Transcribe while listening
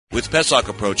With Pesach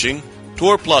approaching,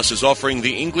 Tour Plus is offering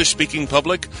the English-speaking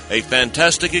public a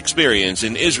fantastic experience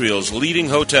in Israel's leading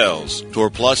hotels. Tour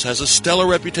Plus has a stellar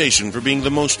reputation for being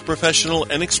the most professional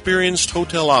and experienced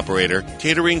hotel operator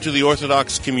catering to the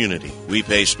Orthodox community. We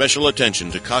pay special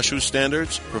attention to kashrut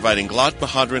standards, providing Glat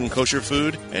Bahadran kosher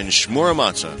food and shmura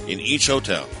matzah in each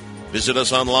hotel. Visit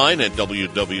us online at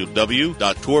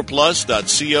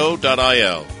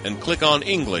www.tourplus.co.il and click on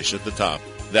English at the top.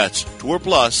 That's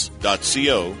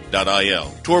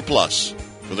tourplus.co.il. Tour Plus,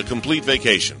 for the complete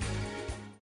vacation.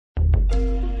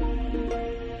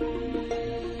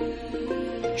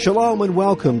 Shalom and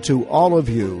welcome to all of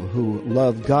you who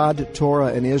love God,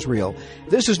 Torah, and Israel.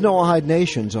 This is Noahide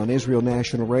Nations on Israel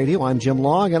National Radio. I'm Jim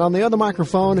Long, and on the other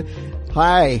microphone,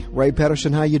 hi, Ray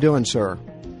Pedersen. How you doing, sir?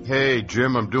 Hey,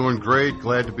 Jim, I'm doing great.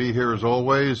 Glad to be here as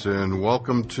always, and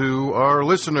welcome to our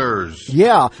listeners.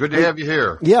 Yeah. Good to have you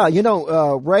here. Yeah,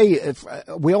 Ray,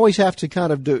 we always have to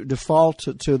kind of default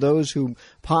to those who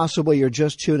possibly are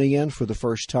just tuning in for the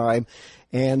first time.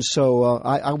 And so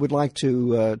I would like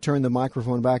to turn the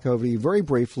microphone back over to you very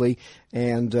briefly.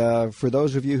 And for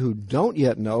those of you who don't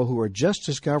yet know, who are just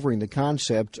discovering the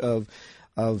concept of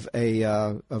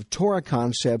Torah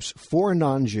concepts for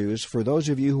non-Jews, for those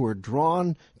of you who are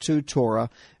drawn to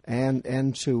Torah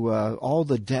and to all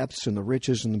the depths and the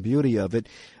riches and the beauty of it,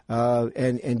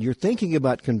 and you're thinking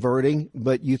about converting,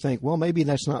 but you think, well, maybe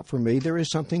that's not for me. There is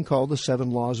something called the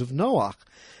 7 Laws of Noah.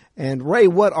 And Ray,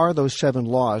 what are those 7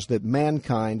 laws that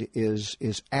mankind is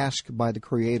asked by the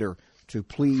Creator to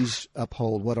please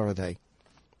uphold? What are they?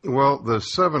 Well, the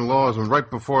 7 laws, and right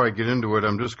before I get into it,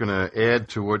 I'm just going to add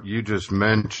to what you just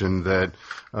mentioned, that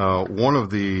one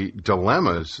of the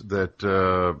dilemmas that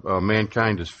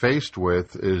mankind is faced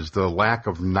with is the lack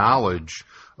of knowledge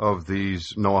of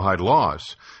these Noahide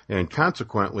laws. And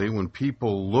consequently, when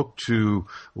people look to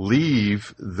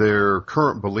leave their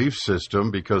current belief system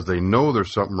because they know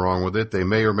there's something wrong with it, they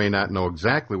may or may not know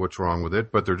exactly what's wrong with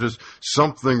it, but there's just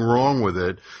something wrong with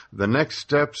it, the next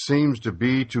step seems to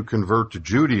be to convert to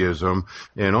Judaism.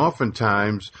 And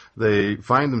oftentimes they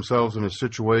find themselves in a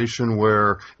situation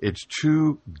where it's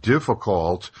too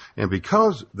difficult, and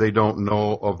because they don't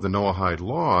know of the Noahide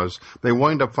laws, they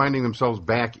wind up finding themselves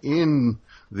back in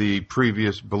the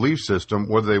previous belief system,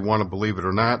 whether they want to believe it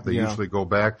or not. They usually go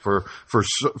back for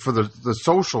the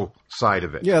social side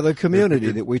of it. Yeah, the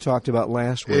community that we talked about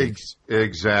last week.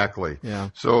 Exactly. Yeah.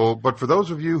 So, but for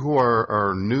those of you who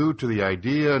are new to the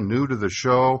idea, new to the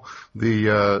show,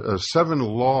 the 7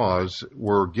 laws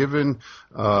were given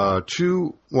I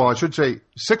should say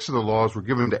 6 of the laws were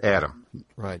given to Adam.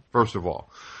 Right. First of all.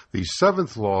 The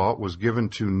 7th law was given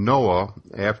to Noah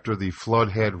after the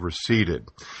flood had receded.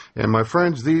 And my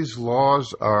friends, these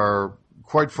laws are,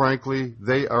 quite frankly,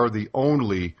 they are the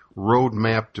only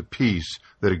roadmap to peace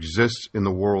that exists in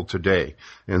the world today.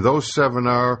 And those 7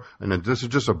 are, and this is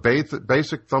just a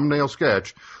basic thumbnail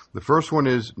sketch, the first one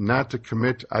is not to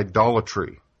commit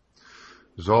idolatry.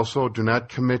 There's also do not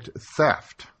commit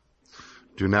theft.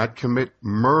 Do not commit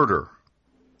murder.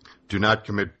 Do not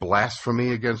commit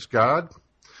blasphemy against God.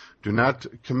 Do not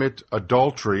commit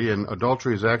adultery, and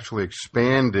adultery is actually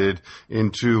expanded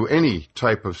into any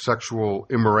type of sexual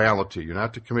immorality. You're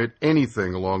not to commit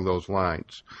anything along those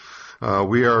lines.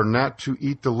 We are not to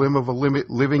eat the limb of a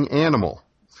living animal.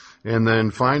 And then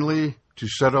finally, to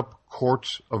set up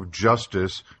courts of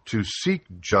justice, to seek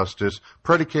justice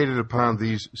predicated upon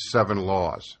these 7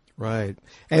 laws. Right.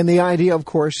 And the idea, of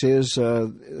course, is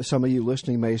some of you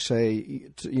listening may say,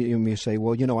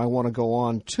 well, I want to go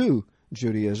on to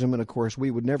Judaism, and of course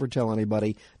we would never tell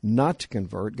anybody not to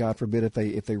convert. God forbid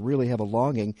if they really have a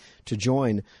longing to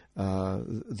join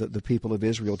the people of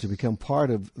Israel, to become part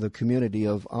of the community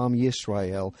of Am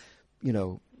Yisrael,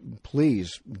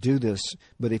 please do this.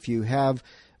 But if you have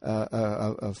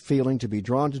a feeling to be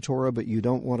drawn to Torah, but you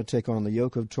don't want to take on the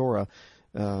yoke of Torah,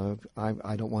 I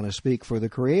don't want to speak for the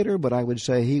Creator, but I would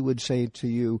say He would say to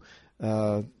you,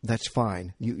 that's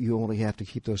fine. You only have to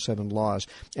keep those 7 laws.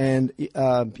 And,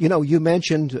 you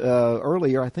mentioned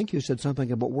earlier, I think you said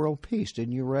something about world peace,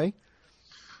 didn't you, Ray?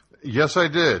 Yes, I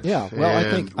did. Yeah, well,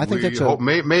 and I think that's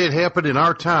may it happen in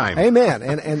our time. Amen.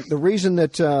 And the reason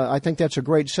that I think that's a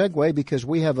great segue, because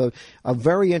we have a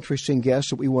very interesting guest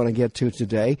that we want to get to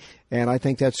today, and I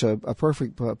think that's a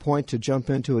perfect point to jump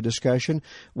into a discussion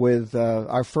with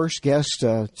our first guest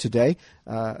today,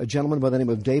 a gentleman by the name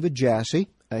of David Jassy.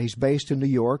 He's based in New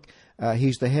York.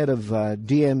 He's the head of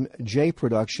DMJ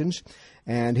Productions,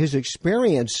 and his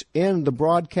experience in the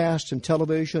broadcast and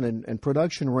television and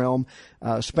production realm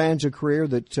spans a career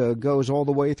that goes all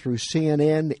the way through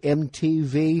CNN,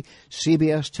 MTV,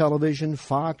 CBS Television,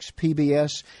 Fox,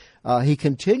 PBS, He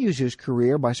continues his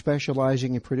career by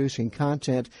specializing in producing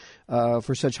content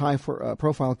for such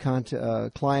high-profile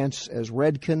clients as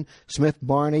Redken, Smith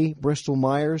Barney, Bristol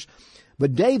Myers.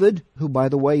 But David, who, by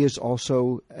the way, is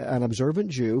also an observant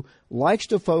Jew, likes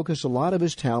to focus a lot of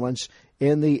his talents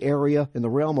in the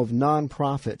realm of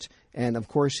nonprofit. And, of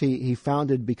course, he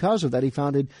founded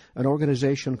an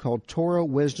organization called Torah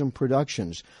Wisdom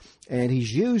Productions. And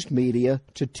he's used media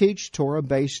to teach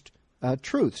Torah-based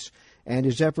truths. And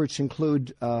his efforts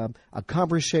include a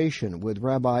conversation with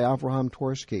Rabbi Avraham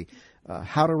Twersky,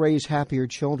 how to raise happier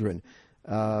children,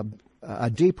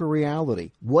 a deeper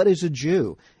reality, what is a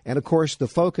Jew? And, of course, the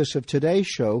focus of today's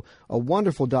show, a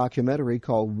wonderful documentary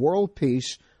called World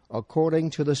Peace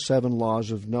According to the Seven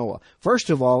Laws of Noah. First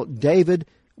of all, David,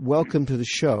 welcome to the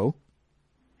show.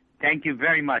 Thank you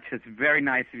very much. It's very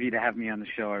nice of you to have me on the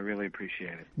show. I really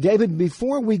appreciate it. David,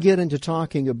 before we get into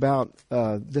talking about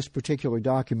this particular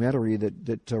documentary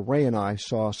that Ray and I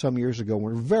saw some years ago and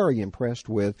we're very impressed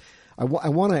with, I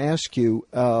want to ask you,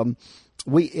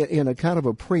 we in a kind of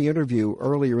a pre-interview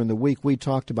earlier in the week, we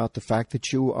talked about the fact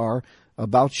that you are a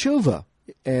Baal Tshuva.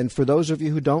 And for those of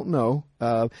you who don't know,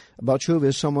 Baal Tshuva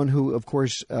is someone who, of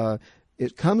course,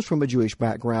 it comes from a Jewish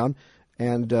background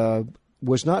and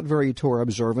was not very Torah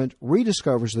observant,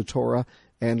 rediscovers the Torah,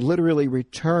 and literally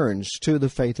returns to the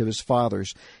faith of his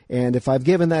fathers. And if I've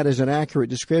given that as an accurate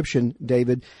description,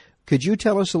 David, could you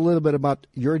tell us a little bit about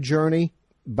your journey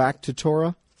back to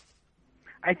Torah?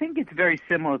 I think it's very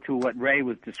similar to what Ray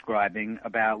was describing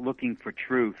about looking for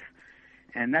truth,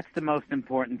 and that's the most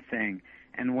important thing.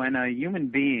 And when a human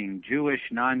being, Jewish,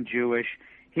 non-Jewish,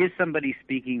 hears somebody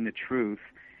speaking the truth,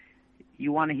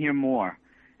 you want to hear more.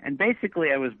 And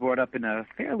basically I was brought up in a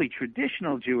fairly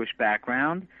traditional Jewish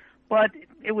background, but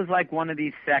it was like one of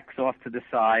these sects off to the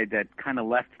side that kind of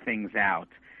left things out.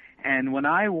 And when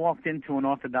I walked into an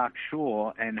Orthodox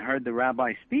shul and heard the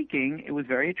rabbi speaking, it was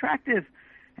very attractive.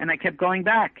 And I kept going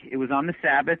back. It was on the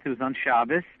Sabbath. It was on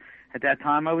Shabbos. At that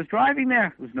time, I was driving there.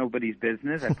 It was nobody's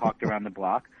business. I parked around the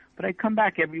block. But I'd come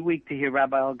back every week to hear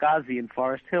Rabbi El-Ghazi in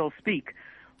Forest Hill speak,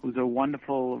 who's a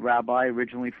wonderful rabbi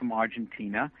originally from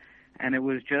Argentina. And it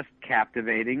was just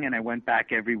captivating. And I went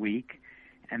back every week.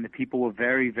 And the people were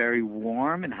very, very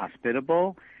warm and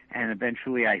hospitable. And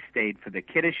eventually I stayed for the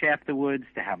Kiddush afterwards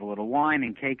to have a little wine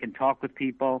and cake and talk with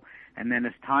people. And then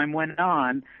as time went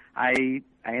on, I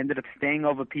ended up staying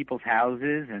over people's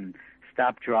houses and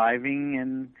stopped driving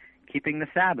and keeping the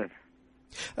Sabbath.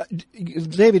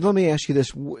 David, let me ask you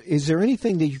this. Is there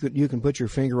anything that you can put your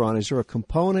finger on? Is there a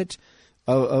component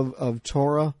of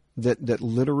Torah that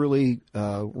literally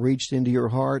reached into your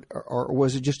heart, or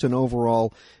was it just an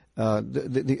overall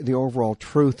the overall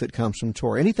truth that comes from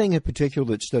Torah? Anything in particular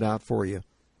that stood out for you?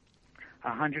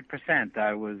 100%.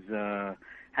 I was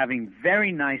having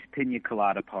very nice pina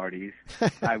colada parties.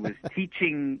 I was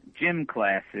teaching gym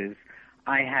classes.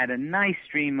 I had a nice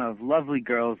stream of lovely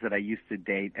girls that I used to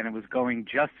date, and it was going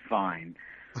just fine.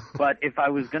 But if I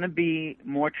was going to be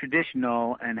more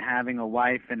traditional and having a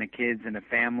wife and a kids and a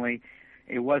family,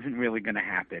 it wasn't really going to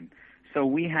happen. So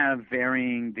we have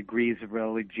varying degrees of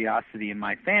religiosity in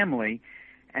my family,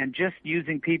 and just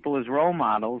using people as role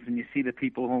models, and you see the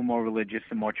people who are more religious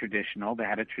and more traditional, they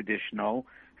had a traditional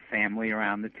family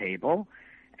around the table,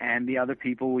 and the other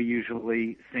people were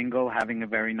usually single, having a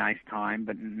very nice time,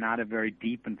 but not a very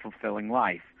deep and fulfilling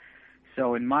life.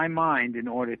 So in my mind, in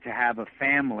order to have a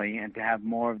family and to have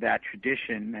more of that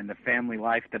tradition and the family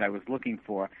life that I was looking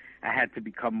for, I had to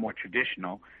become more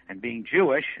traditional. And being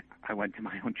Jewish, I went to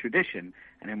my own tradition,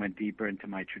 and I went deeper into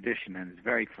my tradition, and it's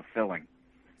very fulfilling.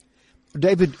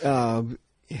 David, can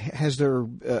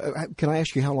I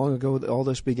ask you how long ago all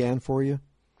this began for you?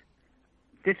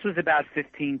 This was about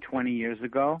 15, 20 years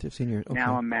ago. 15 years, okay.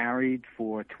 Now I'm married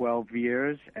for 12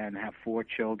 years and have 4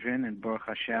 children, and Baruch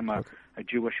Hashem, a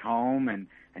Jewish home and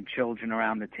children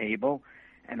around the table.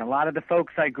 And a lot of the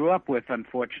folks I grew up with,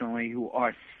 unfortunately, who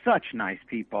are such nice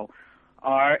people,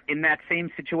 are in that same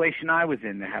situation I was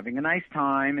in. They're having a nice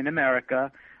time in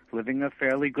America, living a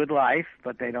fairly good life,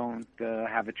 but they don't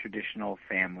have a traditional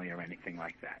family or anything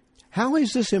like that. How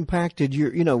has this impacted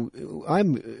your,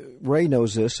 Ray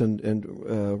knows this,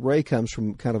 and Ray comes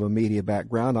from kind of a media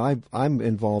background. I'm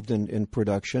involved in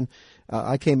production.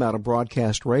 I came out of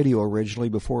broadcast radio originally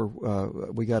before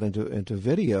we got into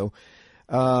video.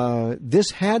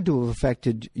 This had to have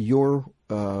affected your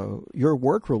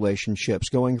work relationships,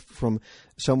 going from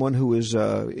someone who is,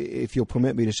 if you'll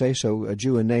permit me to say so, a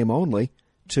Jew in name only,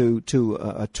 to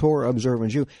a Torah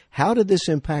observant Jew. How did this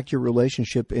impact your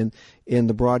relationship in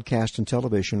the broadcast and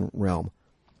television realm?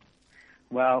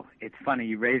 Well, it's funny.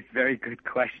 You raised very good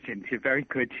questions. You're very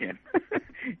good, Jim.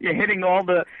 You're hitting all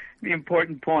the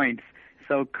important points.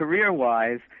 So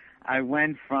career-wise, I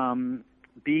went from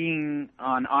being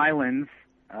on islands,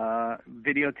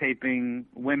 videotaping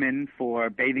women for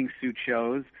bathing suit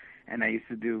shows, and I used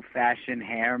to do fashion,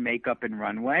 hair, makeup, and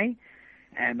runway.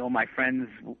 And all my friends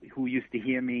who used to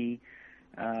hear me,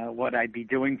 what I'd be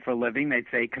doing for a living, they'd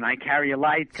say, "Can I carry a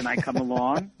light? Can I come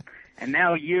along?" And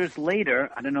now, years later,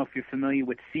 I don't know if you're familiar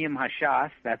with Siyum HaShas,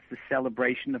 that's the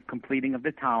celebration of completing of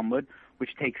the Talmud,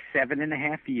 which takes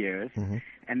 7.5 years,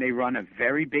 and they run a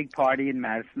very big party in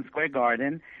Madison Square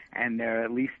Garden, and there are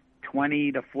at least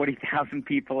 20 to 40,000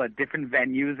 people at different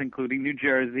venues, including New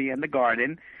Jersey and the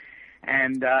Garden,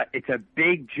 and it's a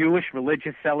big Jewish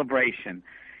religious celebration.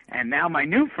 And now my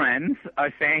new friends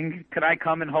are saying, could I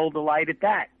come and hold the light at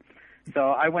that?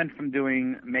 So I went from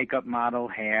doing makeup, model,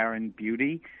 hair, and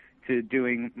beauty to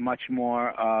doing much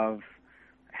more of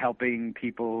helping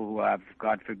people who have,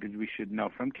 God forbid we should know,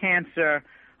 from cancer.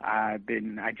 I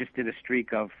just did a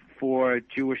streak of 4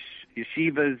 Jewish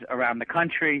yeshivas around the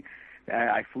country.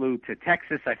 I flew to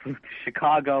Texas, I flew to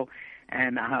Chicago,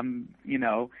 and I'm,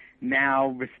 now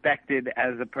respected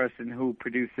as a person who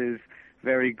produces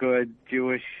very good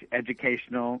Jewish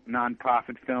educational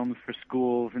nonprofit films for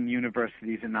schools and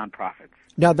universities and nonprofits.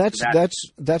 Now that's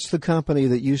the company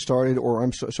that you started, or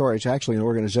I'm sorry, it's actually an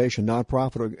organization,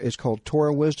 nonprofit. It's called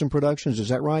Torah Wisdom Productions. Is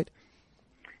that right?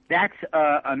 That's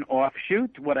an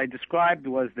offshoot. What I described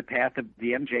was the path of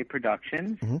DMJ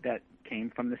Productions that came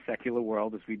from the secular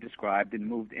world, as we described, and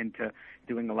moved into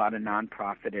doing a lot of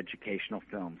nonprofit educational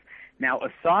films. Now,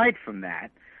 aside from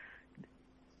that,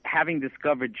 having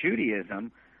discovered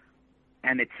Judaism,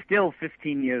 and it's still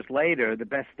 15 years later, the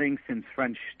best thing since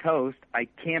French toast, I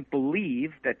can't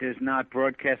believe that there's not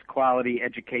broadcast quality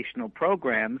educational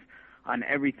programs on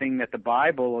everything that the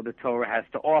Bible or the Torah has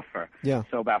to offer. Yeah.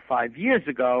 So about 5 years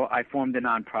ago, I formed a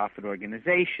nonprofit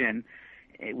organization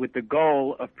with the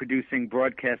goal of producing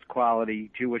broadcast quality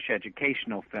Jewish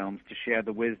educational films to share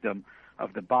the wisdom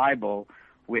of the Bible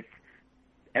with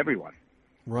everyone.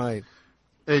 Right.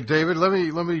 Hey, David, let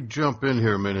me jump in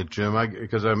here a minute, Jim,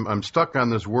 because I'm stuck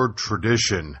on this word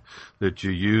tradition that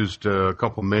you used a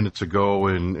couple minutes ago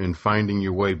in finding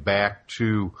your way back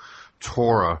to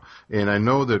Torah. And I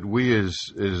know that we as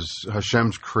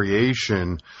Hashem's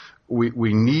creation,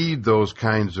 we need those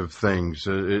kinds of things.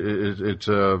 It's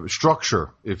a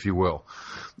structure, if you will.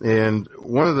 And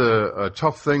one of the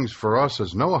tough things for us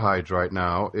as Noahides right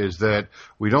now is that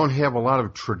we don't have a lot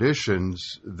of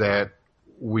traditions that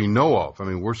we know of. I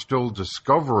mean, we're still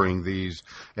discovering these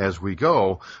as we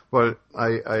go, but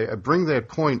I bring that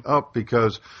point up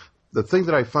because the thing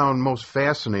that I found most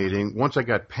fascinating, once I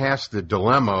got past the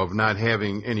dilemma of not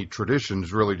having any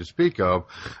traditions really to speak of,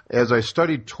 as I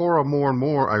studied Torah more and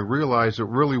more, I realized it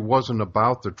really wasn't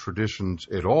about the traditions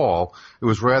at all. It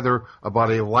was rather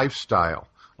about a lifestyle,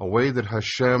 a way that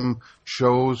Hashem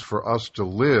chose for us to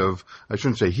live. I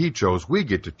shouldn't say He chose. We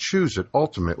get to choose it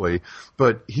ultimately,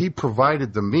 but He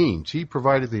provided the means. He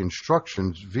provided the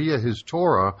instructions via His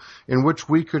Torah in which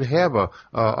we could have a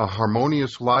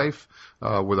harmonious life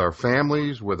with our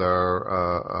families, with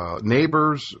our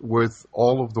neighbors, with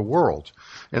all of the world.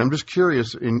 And I'm just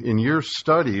curious, in your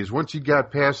studies, once you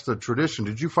got past the tradition,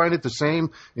 did you find it the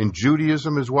same in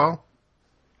Judaism as well?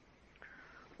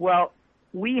 Well,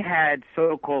 we had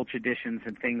so-called traditions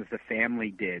and things the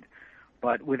family did,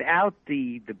 but without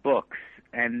the books,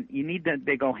 and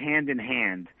they go hand in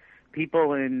hand.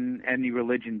 People in any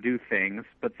religion do things,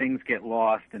 but things get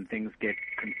lost and things get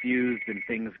confused and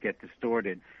things get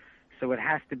distorted. So it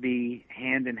has to be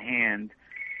hand in hand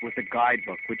with a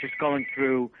guidebook. We're just going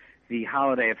through the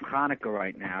holiday of Hanukkah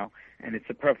right now, and it's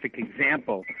a perfect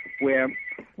example where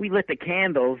we lit the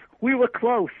candles. We were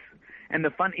close. And the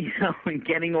fun, in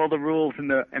getting all the rules and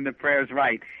the prayers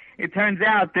right, it turns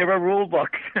out there are rule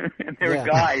books and there are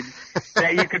guides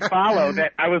that you could follow.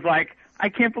 That I was like, I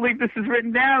can't believe this is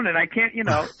written down, and I can't,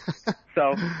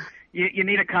 So you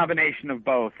need a combination of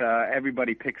both.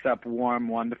 Everybody picks up warm,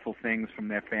 wonderful things from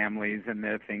their families, and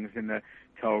there are things in the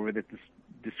Torah that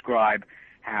describe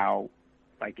how,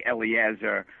 like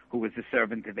Eliezer, who was the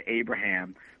servant of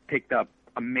Abraham, picked up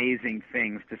amazing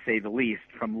things, to say the least,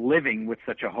 from living with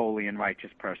such a holy and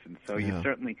righteous person. So you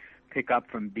certainly pick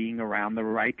up from being around the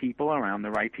right people, around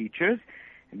the right teachers,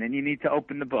 and then you need to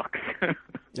open the books.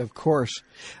 Of course.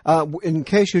 In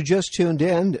case you just tuned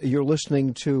in, you're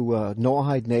listening to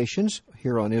Noahide Nations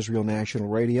here on Israel National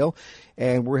Radio,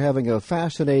 and we're having a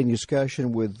fascinating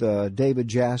discussion with David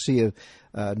Jassy of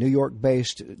New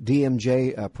York-based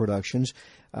DMJ Productions.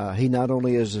 He not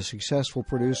only is a successful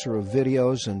producer of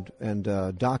videos and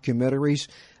documentaries,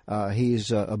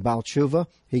 He's a Baal Tshuva.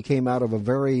 He came out of a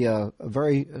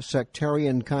very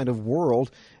sectarian kind of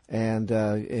world, and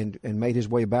made his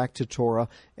way back to Torah,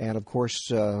 and of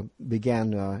course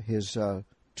began his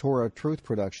Torah Truth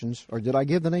Productions. Or did I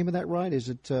give the name of that right? Is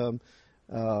it?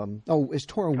 It's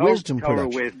Torah Wisdom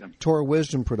Productions. Torah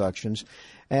Wisdom Productions.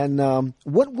 And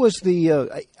what was the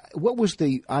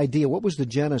idea? What was the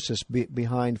genesis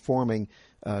behind forming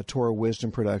Torah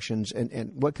Wisdom Productions,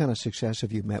 and what kind of success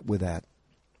have you met with that?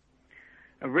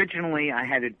 Originally, I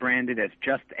had it branded as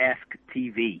Just Ask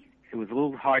TV. It was a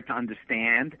little hard to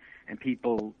understand, and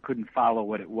people couldn't follow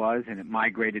what it was, and it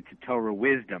migrated to Torah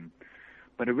Wisdom.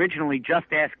 But originally,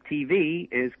 Just Ask TV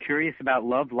is curious about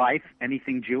love, life,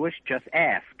 anything Jewish, just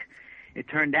ask. It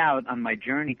turned out on my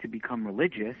journey to become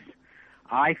religious,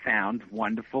 I found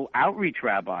wonderful outreach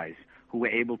rabbis who were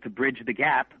able to bridge the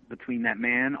gap between that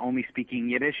man only speaking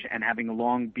Yiddish and having a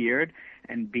long beard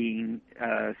and being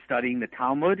studying the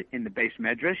Talmud in the Beis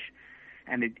Medrash.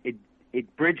 And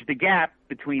it bridged the gap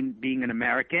between being an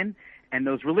American and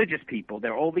those religious people.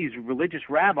 There are all these religious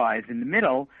rabbis in the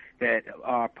middle that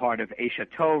are part of Esha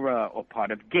Torah or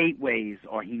part of Gateways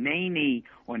or Hineni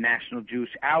or National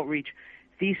Jewish Outreach.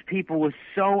 These people were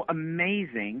so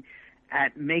amazing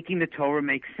at making the Torah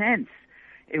make sense.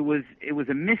 It was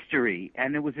a mystery,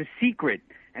 and it was a secret,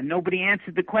 and nobody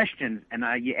answered the questions. And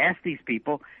you asked these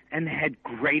people, and they had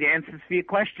great answers for your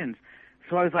questions.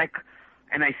 So I was like,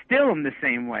 and I still am the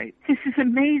same way. This is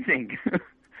amazing.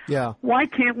 Yeah. Why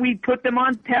can't we put them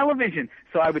on television?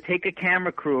 So I would take a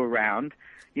camera crew around,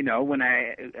 and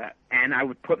I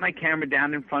would put my camera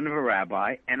down in front of a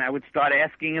rabbi, and I would start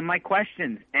asking him my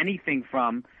questions. Anything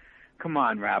from, come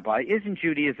on, Rabbi, isn't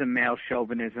Judaism male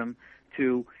chauvinism?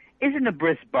 To, isn't a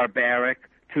bris barbaric?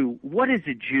 To, what is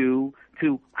a Jew?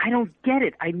 To, I don't get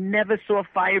it. I never saw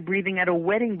fire breathing at a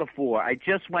wedding before. I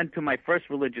just went to my first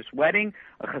religious wedding,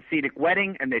 a Hasidic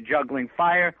wedding, and they're juggling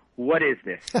fire. What is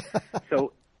this?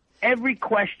 So every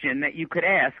question that you could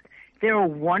ask, there are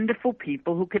wonderful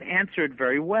people who could answer it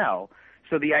very well.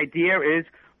 So the idea is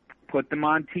put them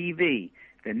on TV.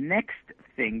 The next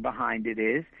thing behind it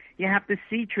is you have to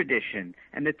see tradition.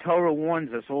 And the Torah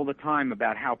warns us all the time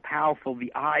about how powerful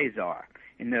the eyes are.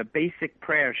 In the basic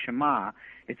prayer, Shema,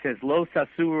 it says, Lo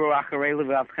sasuru acharei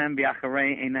levavchem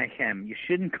biacharei einaychem. You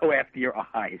shouldn't go after your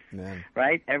eyes,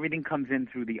 right? Everything comes in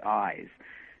through the eyes.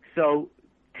 So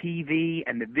TV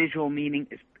and the visual medium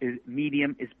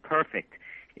is perfect.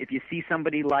 If you see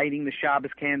somebody lighting the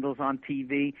Shabbos candles on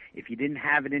TV, if you didn't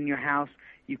have it in your house,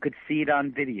 you could see it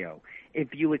on video. If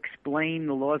you explain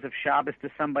the laws of Shabbos to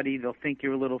somebody, they'll think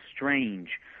you're a little strange.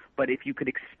 But if you could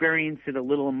experience it a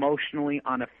little emotionally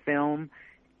on a film,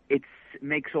 it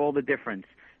makes all the difference.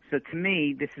 So to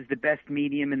me, this is the best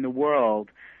medium in the world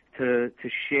to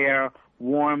share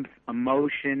warmth,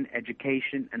 emotion,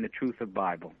 education, and the truth of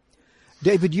Bible.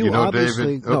 David,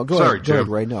 obviously... David, no, go ahead,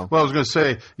 Ray. No. Well, I was going to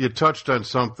say, you touched on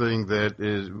something that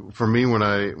is, for me, when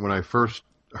I first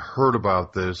heard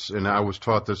about this, and I was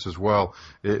taught this as well,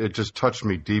 it just touched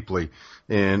me deeply.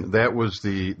 And that was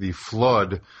the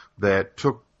flood that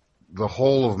took the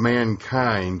whole of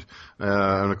mankind,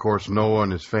 and of course Noah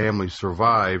and his family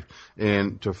survived.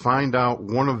 And to find out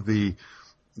one of the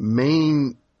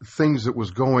main things that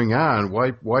was going on,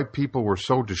 why people were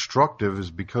so destructive,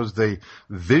 is because they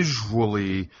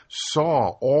visually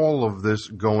saw all of this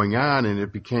going on, and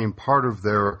it became part of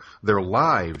their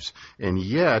lives. And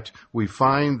yet we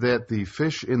find that the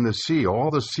fish in the sea, all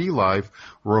the sea life,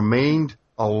 remained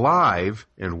alive.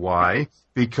 And why?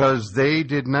 Because they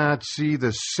did not see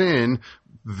the sin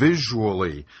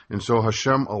visually. And so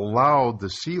Hashem allowed the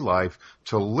sea life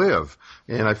to live.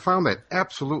 And I found that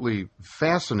absolutely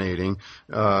fascinating,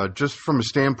 just from a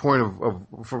standpoint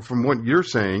from what you're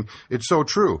saying. It's so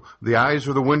true. The eyes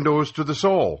are the windows to the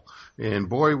soul. And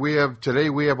boy, we have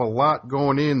a lot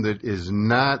going in that is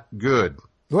not good.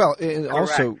 Well, and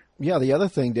also, the other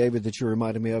thing, David, that you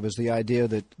reminded me of is the idea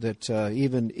that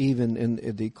even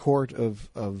in the court of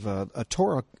a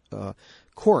Torah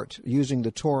court, using the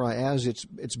Torah as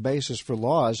its basis for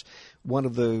laws, one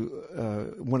of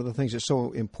the things that's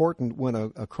so important when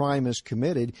a crime is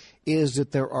committed is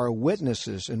that there are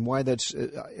witnesses. And why that's,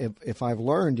 if I've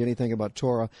learned anything about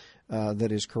Torah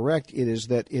that is correct, it is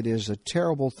that it is a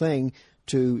terrible thing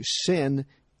to sin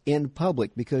in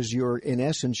public, because in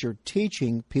essence you're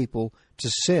teaching people to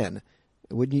sin.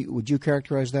 Would you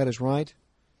characterize that as right?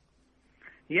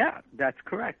 Yeah, that's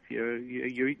correct.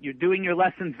 You're doing your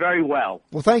lessons very well.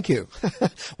 Well, thank you.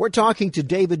 We're talking to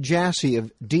David Jassy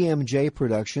of DMJ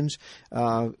Productions.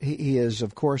 He is,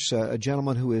 of course, a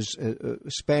gentleman who has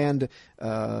spanned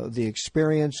the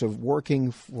experience of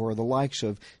working for the likes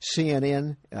of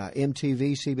CNN,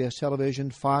 MTV, CBS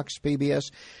Television, Fox,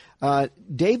 PBS.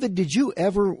 David, did you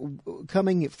ever,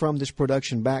 coming from this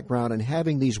production background and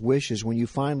having these wishes, when you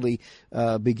finally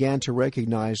began to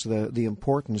recognize the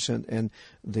importance and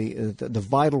the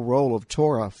vital role of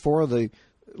Torah for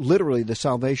literally the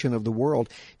salvation of the world,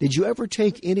 did you ever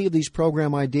take any of these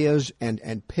program ideas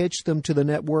and pitch them to the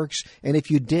networks? And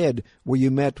if you did, were you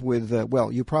met with,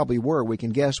 well, you probably were, we can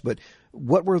guess, but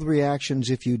what were the reactions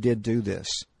if you did do this?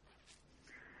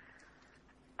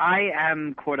 I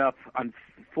am caught up,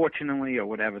 unfortunately, or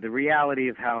whatever. The reality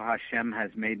of how Hashem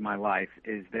has made my life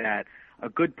is that a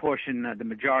good portion, the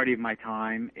majority of my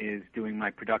time is doing my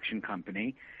production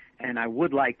company, and I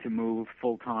would like to move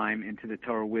full-time into the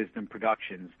Torah Wisdom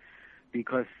Productions,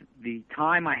 because the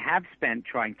time I have spent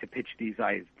trying to pitch these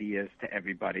ideas to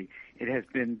everybody, it has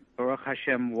been, Baruch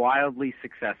Hashem, wildly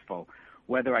successful.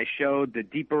 Whether I showed the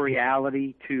deeper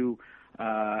reality to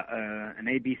an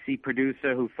ABC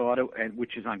producer who thought it,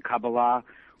 which is on Kabbalah,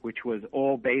 which was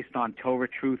all based on Torah,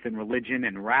 truth, and religion,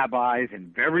 and rabbis,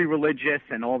 and very religious,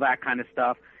 and all that kind of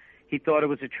stuff. He thought it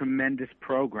was a tremendous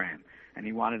program, and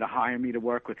he wanted to hire me to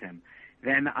work with him.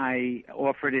 Then I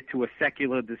offered it to a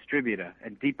secular distributor,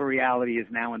 and Deeper Reality is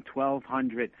now in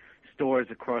 1,200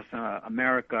 stores across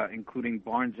America, including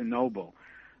Barnes & Noble.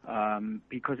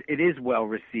 Because it is well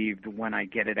received when I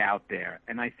get it out there.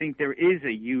 And I think there is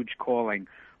a huge calling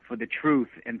for the truth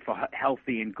and for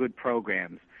healthy and good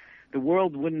programs. The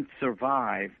world wouldn't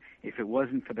survive if it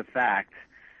wasn't for the fact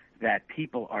that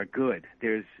people are good.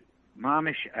 There's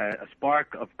mamish, a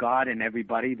spark of God in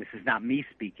everybody. This is not me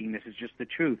speaking. This is just the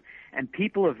truth. And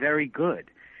people are very good.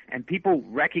 And people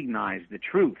recognize the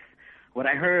truth. What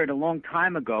I heard a long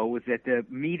time ago was that the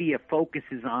media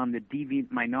focuses on the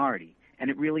deviant minority. And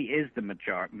it really is the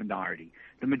minority.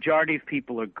 The majority of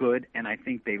people are good, and I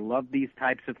think they love these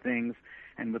types of things.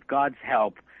 And with God's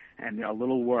help and a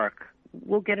little work,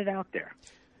 we'll get it out there.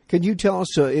 Can you tell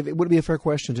us, would it be a fair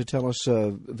question to tell us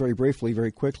very briefly,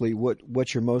 very quickly,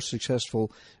 what your most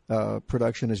successful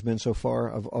production has been so far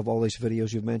of all these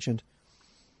videos you've mentioned?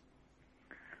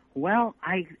 Well,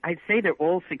 I'd say they're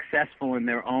all successful in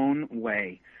their own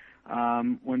way.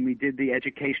 When we did the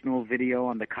educational video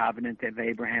on the covenant of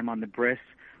Abraham on the bris,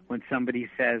 when somebody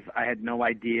says, I had no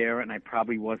idea and I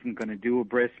probably wasn't going to do a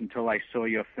bris until I saw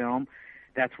your film,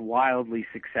 that's wildly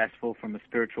successful from a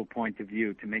spiritual point of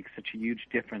view to make such a huge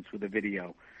difference with a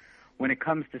video. When it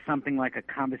comes to something like a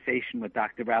conversation with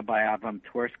Dr. Rabbi Avram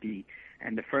Twersky,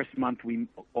 and the first month we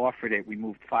offered it, we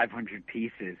moved 500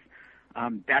 pieces.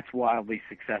 That's wildly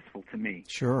successful to me.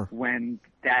 Sure. When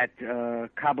that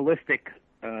Kabbalistic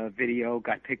video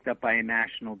got picked up by a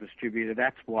national distributor,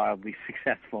 that's wildly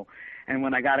successful. And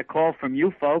when I got a call from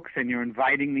you folks and you're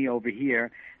inviting me over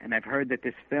here, and I've heard that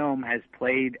this film has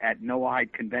played at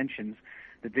Noahide conventions,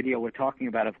 the video we're talking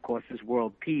about, of course, is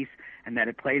World Peace, and that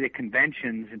it played at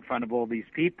conventions in front of all these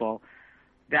people,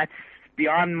 that's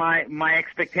beyond my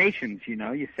expectations. You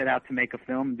know, you set out to make a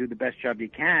film and do the best job you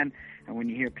can, and when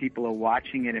you hear people are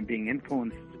watching it and being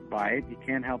influenced by it, you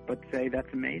can't help but say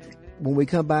that's amazing. When we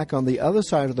come back on the other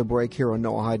side of the break here on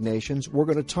Noahide Nations, we're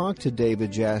going to talk to David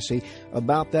Jassy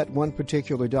about that one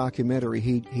particular documentary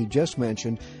he just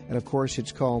mentioned, and of course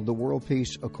it's called The World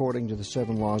Peace According to the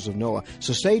Seven Laws of Noah.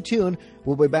 So stay tuned.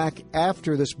 We'll be back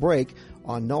after this break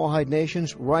on Noahide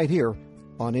Nations right here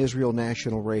on Israel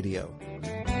National Radio.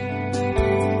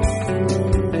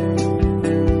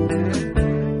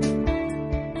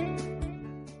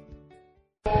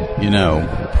 You know,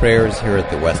 prayers here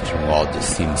at the Western Wall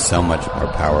just seem so much more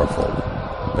powerful,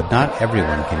 but not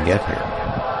everyone can get here.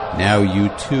 Now you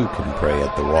too can pray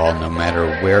at the Wall no matter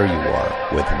where you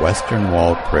are with Western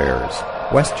Wall Prayers.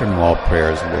 Western Wall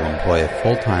Prayers will employ a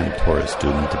full-time Torah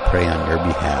student to pray on your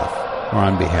behalf or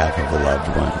on behalf of a loved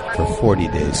one for 40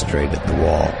 days straight at the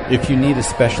Wall. If you need a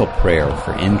special prayer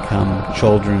for income,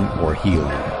 children, or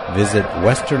healing, visit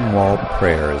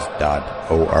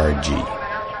westernwallprayers.org.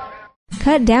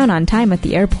 Cut down on time at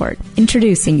the airport.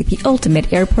 Introducing the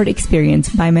ultimate airport experience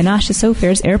by Menashe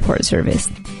Sofer's Airport Service.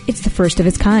 It's the first of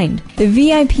its kind. The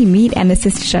VIP Meet and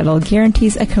Assist Shuttle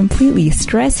guarantees a completely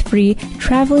stress-free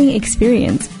traveling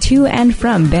experience to and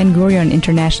from Ben Gurion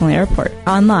International Airport.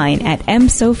 Online at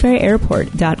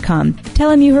msoferairport.com.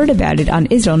 Tell them you heard about it on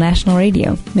Israel National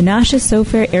Radio. Menashe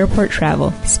Sofer Airport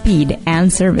Travel. Speed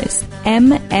and service.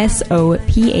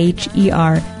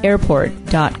 MSOPHER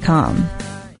Airport.com.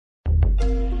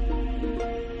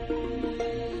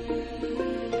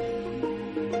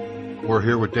 We're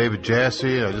here with David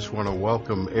Jassy. I just want to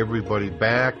welcome everybody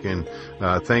back and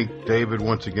thank David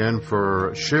once again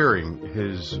for sharing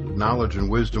his knowledge and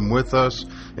wisdom with us.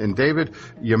 And David,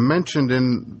 you mentioned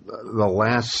in the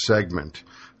last segment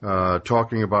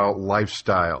talking about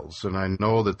lifestyles, and I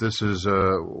know that this is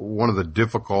one of the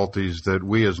difficulties that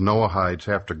we as Noahites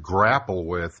have to grapple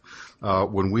with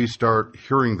when we start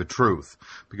hearing the truth.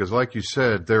 Because like you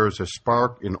said, there is a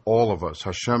spark in all of us.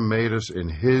 Hashem made us in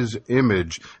His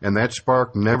image, and that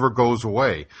spark never goes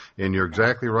away. And you're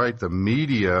exactly right. The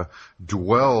media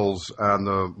dwells on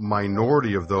the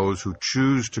minority of those who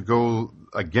choose to go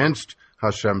against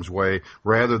Hashem's way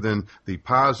rather than the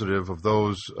positive of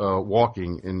those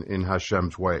walking in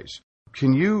Hashem's ways.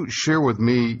 Can you share with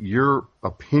me your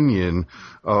opinion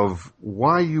of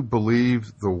why you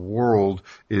believe the world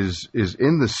is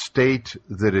in the state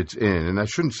that it's in? And I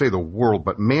shouldn't say the world,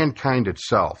 but mankind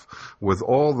itself, with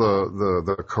all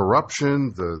the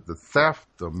corruption, the theft,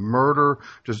 the murder,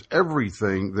 just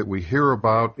everything that we hear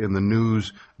about in the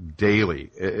news daily.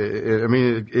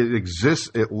 It exists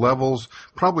at levels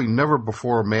probably never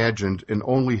before imagined and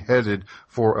only headed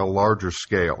for a larger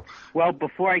scale. Well,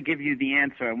 before I give you the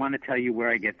answer, I want to tell you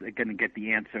where I'm going to get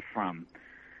the answer from.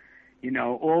 You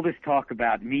know, all this talk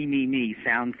about me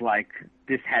sounds like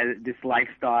this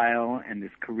lifestyle and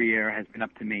this career has been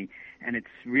up to me, and it's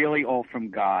really all from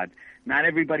God. Not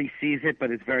everybody sees it, but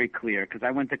it's very clear, because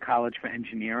I went to college for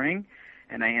engineering,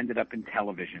 and I ended up in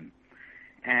television.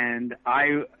 And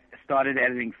I started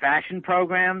editing fashion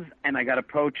programs, and I got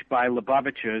approached by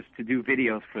Lubavitchers to do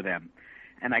videos for them.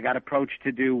 And I got approached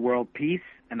to do world peace,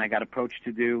 and I got approached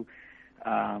to do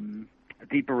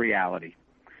deeper reality.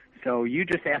 So you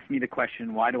just asked me the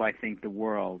question, why do I think the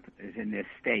world is in this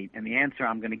state? And the answer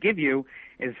I'm going to give you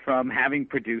is from having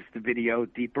produced the video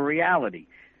Deeper Reality.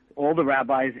 All the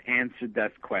rabbis answered those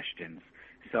questions.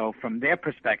 So from their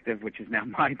perspective, which is now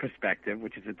my perspective,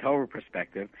 which is a Torah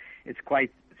perspective, it's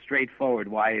quite straightforward.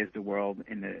 Why is the world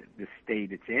in the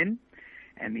state it's in?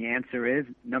 And the answer is,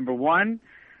 number one,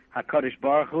 HaKadosh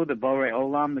Baruch Hu, the Borei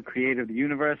Olam, the creator of the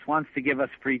universe, wants to give us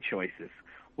free choices.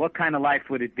 What kind of life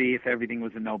would it be if everything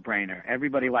was a no-brainer?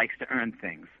 Everybody likes to earn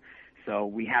things. So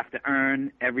we have to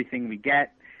earn everything we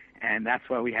get, and that's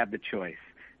why we have the choice.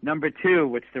 Number two,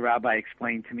 which the rabbi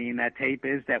explained to me in that tape,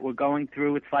 is that we're going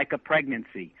through, it's like a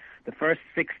pregnancy. The first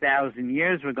 6,000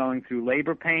 years we're going through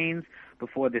labor pains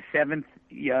before the seventh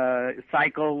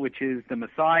cycle, which is the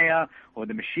Messiah or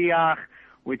the Mashiach,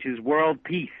 which is world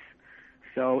peace.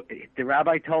 So the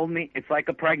rabbi told me it's like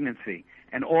a pregnancy.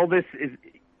 And all this is,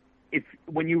 it's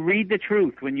when you read the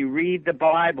truth, when you read the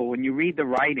Bible, when you read the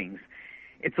writings,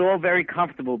 it's all very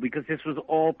comfortable because this was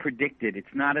all predicted.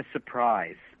 It's not a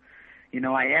surprise. You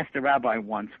know, I asked a rabbi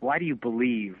once, why do you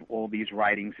believe all these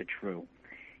writings are true?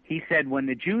 He said when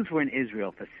the Jews were in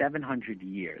Israel for 700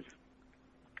 years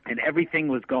and everything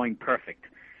was going perfect,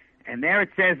 and there it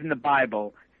says in the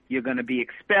Bible, you're going to be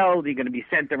expelled, you're going to be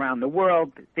sent around the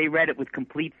world. They read it with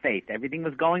complete faith. Everything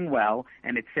was going well,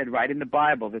 and it said right in the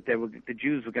Bible that the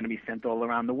Jews were going to be sent all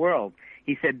around the world.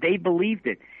 He said they believed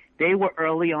it. They were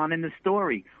early on in the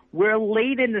story. We're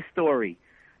late in the story.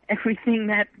 Everything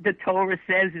that the Torah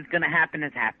says is going to happen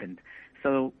has happened.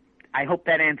 So I hope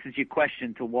that answers your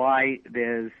question to why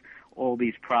there's all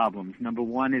these problems. Number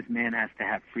one is man has to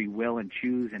have free will and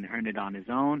choose and earn it on his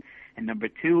own. And number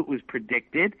two, it was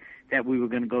predicted that we were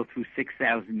going to go through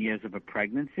 6,000 years of a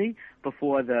pregnancy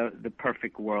before the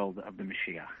perfect world of the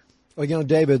Mashiach. Well, you know,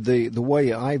 David, the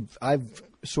way I've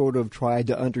sort of tried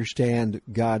to understand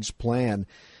God's plan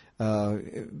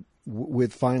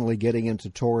with finally getting into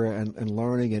Torah and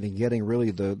learning it and getting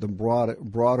really the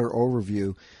broader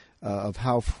overview of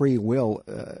how free will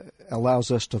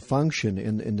allows us to function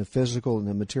in the physical and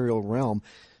the material realm.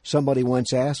 Somebody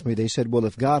once asked me, they said, well,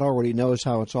 if God already knows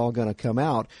how it's all going to come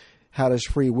out, how does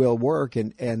free will work?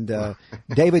 And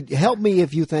David, help me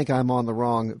if you think I'm on the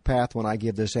wrong path when I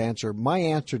give this answer. My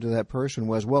answer to that person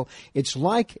was, well, it's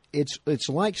like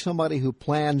somebody who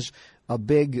plans a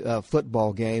big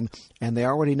football game, and they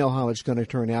already know how it's going to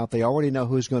turn out. They already know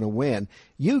who's going to win.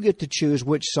 You get to choose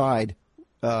which side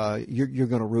you're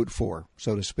going to root for,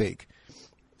 so to speak.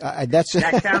 That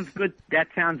sounds good. That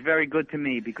sounds very good to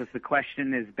me because the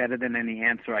question is better than any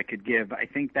answer I could give. I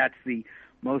think that's the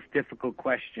most difficult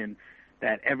question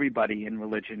that everybody in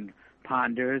religion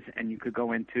ponders, and you could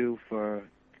go into for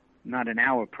not an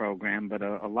hour program, but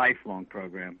a lifelong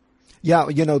program. Yeah,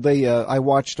 you know, I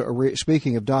watched,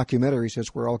 speaking of documentaries,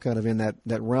 since we're all kind of in that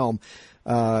realm,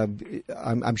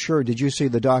 I'm sure, did you see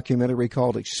the documentary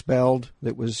called Expelled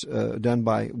that was done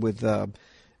with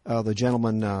the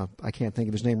gentleman, I can't think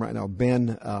of his name right now,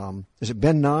 is it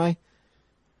Ben Nye?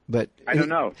 But I don't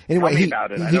know. Anyway, Tell me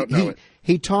about it. I don't know it.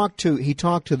 He talked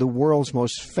to the world's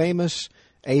most famous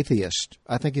atheist.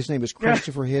 I think his name is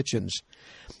Christopher Hitchens.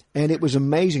 And it was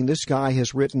amazing. This guy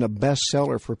has written a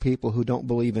bestseller for people who don't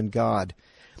believe in God.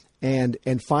 And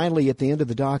finally, at the end of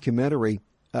the documentary,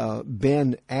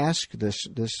 Ben asked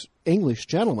this English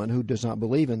gentleman who does not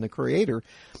believe in the Creator,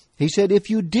 he said, if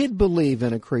you did believe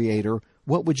in a Creator,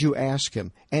 what would you ask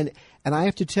him? And I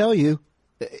have to tell you,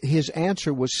 his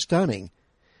answer was stunning,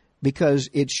 because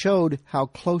it showed how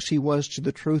close he was to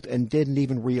the truth and didn't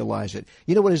even realize it.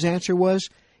 You know what his answer was?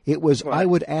 It was, I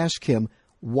would ask him,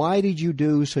 why did you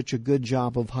do such a good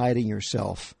job of hiding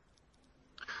yourself?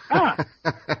 And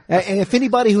if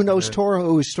anybody who knows Torah,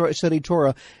 who has studied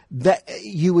Torah, that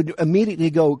you would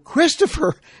immediately go,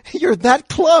 Christopher, you're that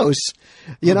close.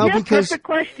 You know, because that's the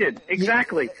question.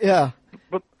 Exactly. Yeah.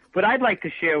 But I'd like to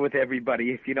share with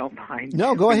everybody, if you don't mind.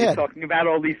 No, go ahead. You're talking about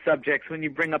all these subjects, when you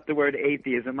bring up the word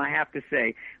atheism, I have to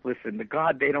say, listen, the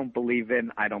God they don't believe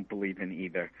in, I don't believe in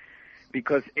either.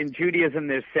 Because in Judaism,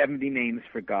 there's 70 names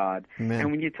for God. Amen.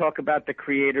 And when you talk about the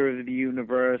creator of the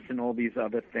universe and all these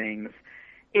other things,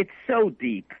 it's so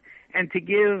deep. And to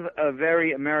give a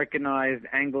very Americanized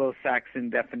Anglo-Saxon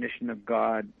definition of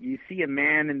God, you see a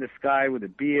man in the sky with a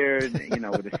beard,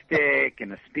 with a stick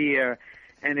and a spear,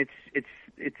 and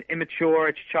it's immature,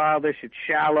 it's childish, it's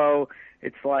shallow,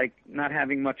 it's like not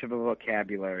having much of a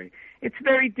vocabulary. It's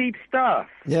very deep stuff.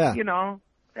 Yeah.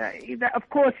 Of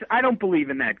course, I don't believe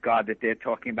in that God that they're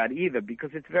talking about either,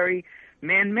 because it's very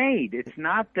man-made. It's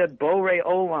not the Borei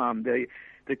Olam,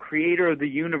 the creator of the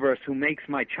universe, who makes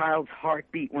my child's heart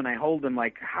beat when I hold him.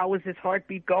 Like, how is his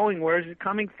heartbeat going? Where is it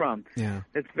coming from? Yeah.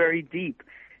 That's very deep.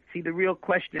 See, the real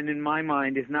question in my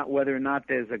mind is not whether or not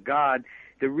there's a God.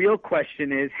 The real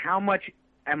question is, how much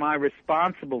am I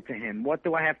responsible to him? What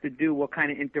do I have to do? What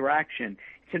kind of interaction?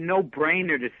 It's a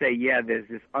no-brainer to say, yeah, there's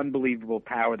this unbelievable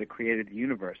power that created the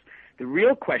universe. The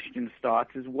real question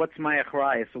starts is, what's my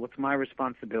achrayus, so what's my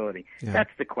responsibility? Yeah.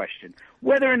 That's the question.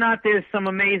 Whether or not there's some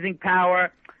amazing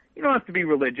power, you don't have to be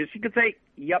religious. You could say,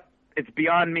 yep, it's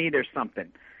beyond me, there's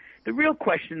something. The real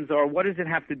questions are, what does it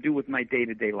have to do with my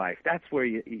day-to-day life? That's where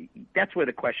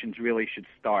the questions really should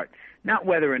start, not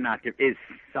whether or not there is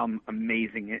some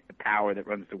amazing power that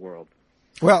runs the world.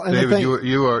 Well, and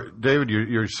David,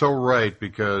 you're so right,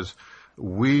 because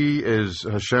we, as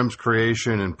Hashem's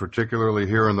creation, and particularly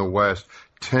here in the West,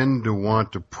 tend to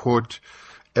want to put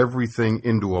everything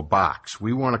into a box.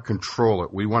 We want to control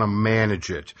it. We want to manage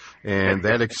it. And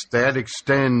that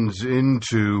extends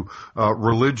into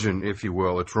religion, if you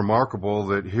will. It's remarkable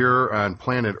that here on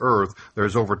planet Earth,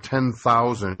 there's over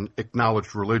 10,000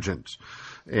 acknowledged religions.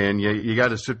 And you got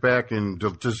to sit back and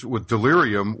just with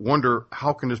delirium wonder,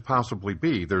 how can this possibly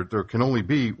be? There can only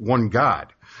be one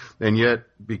God. And yet,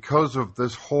 because of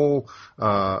this whole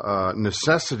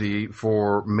necessity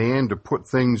for man to put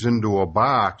things into a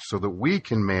box so that we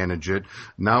can manage it,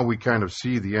 now we kind of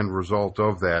see the end result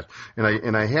of that.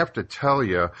 And I have to tell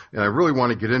you, and I really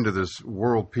want to get into this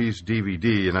World Peace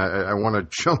DVD, and I want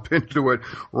to jump into it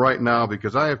right now,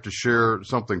 because I have to share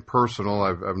something personal.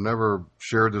 I've never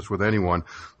shared this with anyone,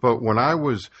 but when I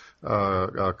was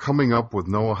coming up with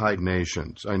Noahide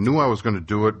Nations, I knew I was going to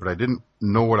do it, but I didn't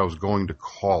know what I was going to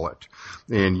call it.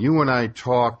 And you and I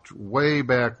talked way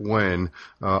back when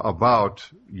about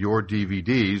your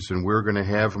DVDs, and we're going to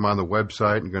have them on the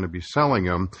website and going to be selling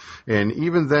them. And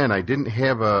even then, I didn't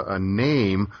have a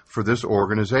name for this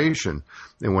organization.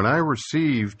 And when I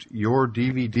received your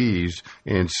DVDs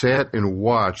and sat and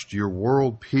watched your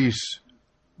World Peace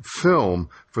film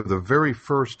for the very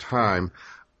first time,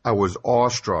 I was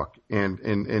awestruck, and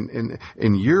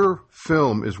your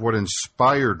film is what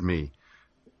inspired me.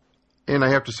 And I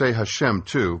have to say Hashem,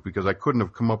 too, because I couldn't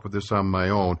have come up with this on my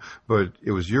own, but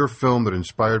it was your film that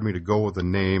inspired me to go with the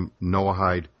name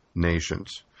Noahide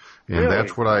Nations. And really?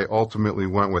 That's what I ultimately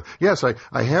went with. Yes,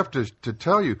 I have to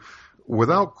tell you,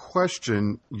 without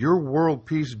question, your World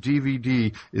Peace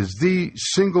DVD is the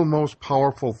single most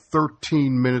powerful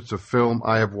 13 minutes of film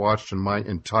I have watched in my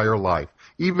entire life.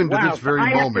 Even to this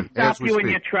very moment, as we speak. I have to stop you in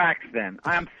your tracks then.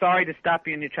 I'm sorry to stop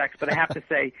you in your tracks, but I have to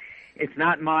say, it's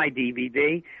not my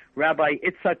DVD. Rabbi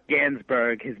Itzhak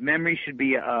Gansberg, his memory should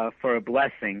be for a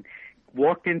blessing,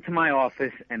 walked into my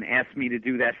office and asked me to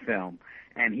do that film.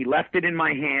 And he left it in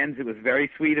my hands. It was very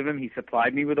sweet of him. He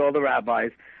supplied me with all the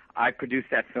rabbis. I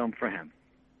produced that film for him.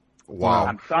 Wow.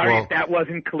 I'm sorry if that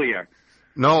wasn't clear.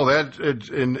 No,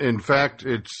 in fact,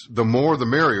 it's the more the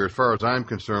merrier as far as I'm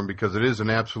concerned, because it is an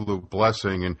absolute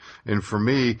blessing. And for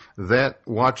me, that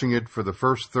watching it for the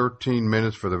first 13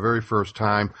 minutes for the very first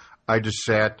time, I just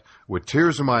sat with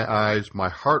tears in my eyes, my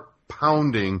heart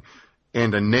pounding,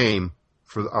 and a name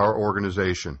for our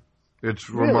organization. It's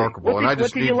Really? remarkable. What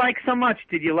did you like so much?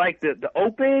 Did you like the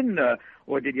open,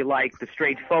 or did you like the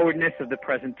straightforwardness of the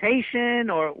presentation,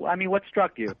 or I mean, what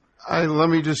struck you? Let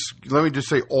me just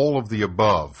say all of the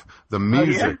above. The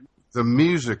music. Oh, yeah? The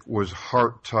music was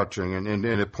heart-touching and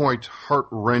at points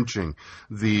heart-wrenching.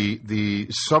 The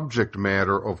subject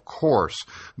matter, of course.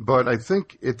 But I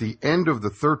think at the end of the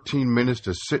 13 minutes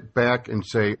to sit back and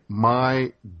say,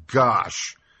 my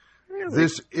gosh, Really?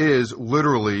 this is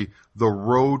literally the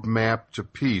roadmap to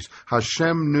peace.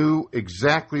 Hashem knew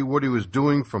exactly what he was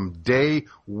doing from day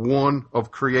one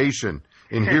of creation.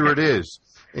 And here it is.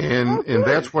 And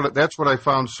that's what I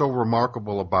found so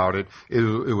remarkable about it.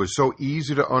 It was so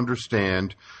easy to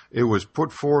understand. It was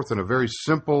put forth in a very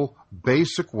simple,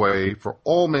 basic way for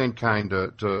all mankind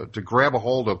to grab a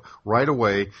hold of right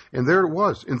away. And there it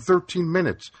was in 13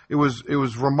 minutes. It was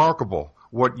remarkable.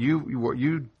 What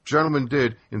you gentlemen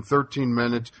did in 13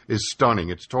 minutes is stunning.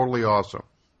 It's totally awesome.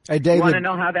 Hey, David, you want to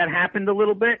know how that happened a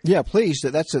little bit? Yeah, please.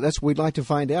 That's we'd like to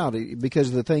find out,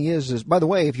 because the thing is by the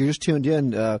way, if you're just tuned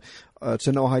in to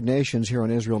Noahide Nations here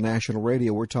on Israel National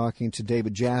Radio, we're talking to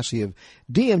David Jassy of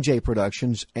DMJ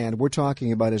Productions, and we're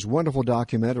talking about his wonderful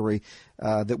documentary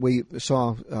that we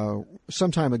saw some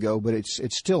time ago, but it's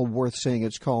still worth seeing.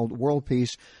 It's called World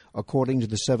Peace According to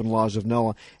the Seven Laws of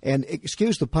Noah. And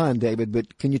excuse the pun, David,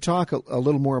 but can you talk a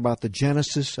little more about the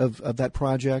genesis of that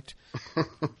project?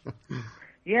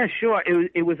 Yeah, sure.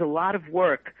 It was a lot of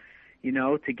work,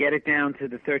 to get it down to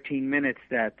the 13 minutes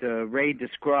that Ray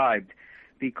described,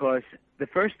 because the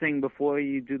first thing before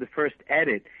you do the first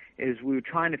edit is we were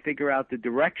trying to figure out the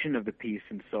direction of the piece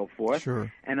and so forth.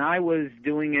 Sure. And I was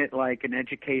doing it like an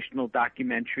educational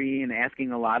documentary and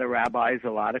asking a lot of rabbis a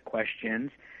lot of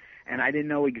questions, and I didn't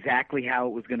know exactly how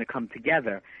it was going to come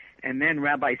together. And then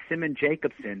Rabbi Simon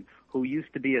Jacobson, who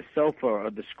used to be a sofer or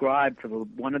the scribe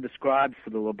one of the scribes for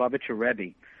the Lubavitcher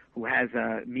Rebbe, who has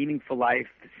a Meaningful Life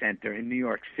Center in New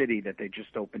York City that they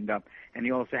just opened up, and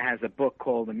he also has a book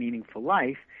called A Meaningful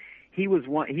Life. He's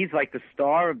like the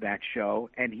star of that show,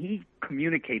 and he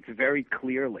communicates very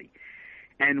clearly.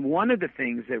 And one of the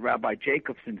things that Rabbi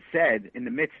Jacobson said in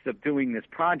the midst of doing this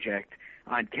project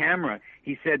on camera,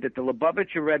 he said that the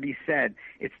Lubavitcher Rebbe said,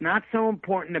 it's not so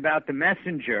important about the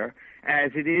messenger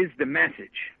as it is the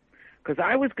message. Because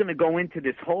I was going to go into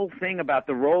this whole thing about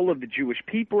the role of the Jewish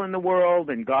people in the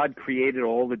world, and God created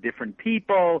all the different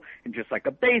people, and just like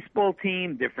a baseball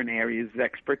team, different areas of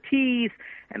expertise.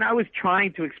 And I was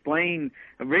trying to explain,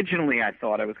 originally I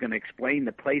thought I was going to explain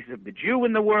the place of the Jew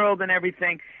in the world and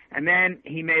everything, and then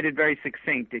he made it very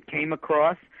succinct. It came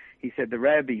across, he said, the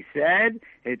Rebbe said,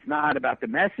 it's not about the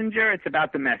messenger, it's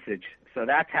about the message. So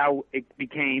that's how it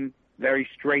became very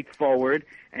straightforward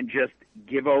and just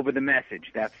give over the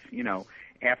message. That's,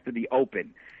 after the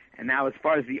open. And now as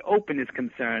far as the open is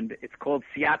concerned, it's called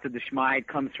Siyata D'Shmai. It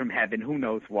comes from heaven. Who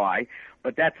knows why?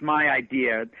 But that's my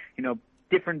idea.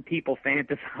 Different people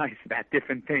fantasize about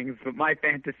different things, but my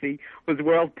fantasy was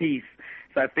world peace.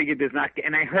 So I figured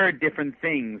and I heard different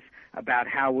things about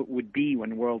how it would be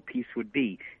when world peace would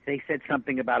be. They said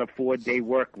something about a 4-day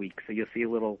work week, so you'll see a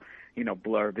little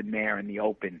blurb in there in the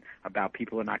open about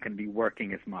people are not going to be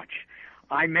working as much.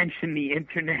 I mentioned the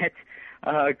Internet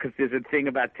because there's a thing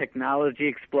about technology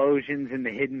explosions in the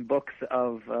hidden books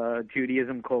of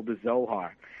Judaism called the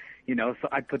Zohar. So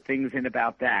I put things in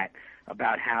about that,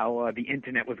 about how the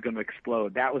Internet was going to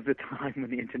explode. That was the time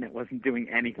when the Internet wasn't doing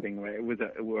anything, where it was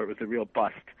a real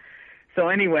bust. So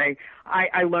anyway,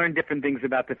 I learned different things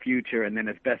about the future, and then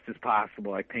as best as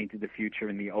possible, I painted the future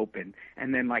in the open.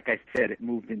 And then, like I said, it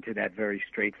moved into that very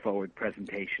straightforward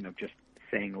presentation of just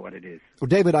saying what it is. Well,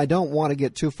 David, I don't want to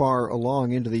get too far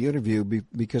along into the interview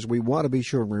because we want to be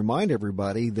sure and remind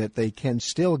everybody that they can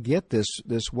still get this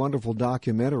wonderful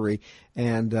documentary.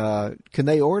 And can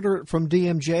they order it from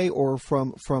DMJ or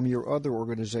from your other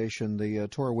organization, the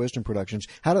Torah Wisdom Productions?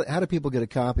 How do people get a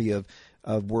copy of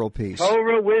World Peace?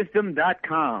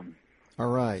 TorahWisdom.com. All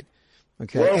right.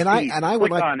 Okay. World and Peace. I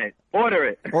would Click like on it. Order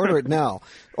it. Order it now.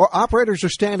 Or operators are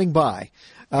standing by.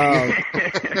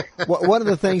 One of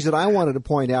the things that I wanted to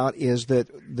point out is that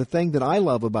the thing that I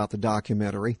love about the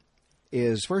documentary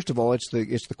is, first of all, it's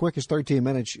the quickest 13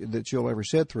 minutes that you'll ever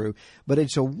sit through, but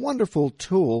it's a wonderful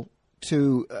tool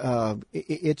to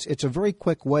it's a very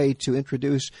quick way to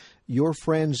introduce your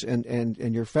friends and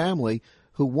your family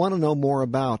who want to know more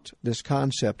about this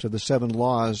concept of the 7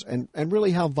 laws and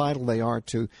really how vital they are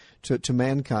to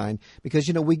mankind. Because,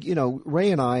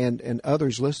 Ray and I and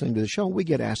others listening to the show, we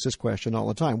get asked this question all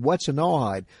the time. What's a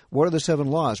Noahide? What are the 7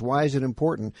 laws? Why is it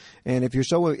important? And if you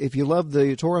love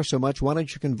the Torah so much, why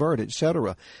don't you convert,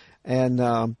 etc.? And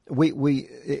this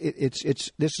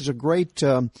is a great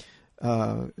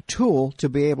tool to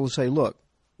be able to say, look,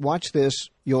 watch this,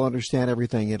 you'll understand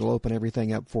everything. It'll open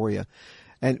everything up for you.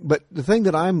 But the thing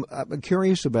that I'm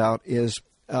curious about is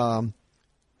when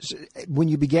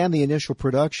you began the initial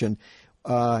production,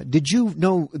 did you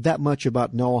know that much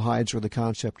about Noahides or the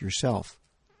concept yourself?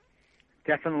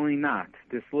 Definitely not.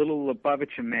 This little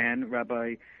Lubavitcher man,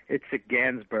 Rabbi Itzik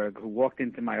Gansberg, who walked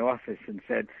into my office and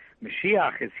said,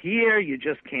 Mashiach is here, you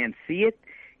just can't see it.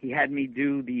 He had me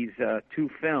do these 2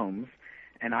 films,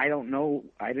 and I didn't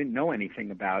know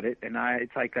anything about it. And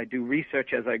it's like I do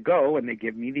research as I go, and they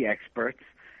give me the experts,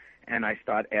 and I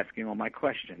start asking all my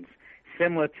questions.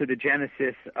 Similar to the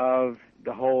genesis of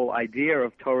the whole idea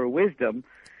of Torah wisdom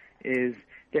is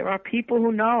there are people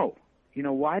who know.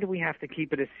 Why do we have to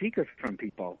keep it a secret from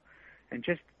people? And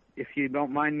just, if you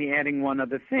don't mind me adding one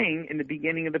other thing, in the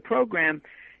beginning of the program,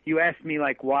 you asked me,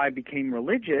 why I became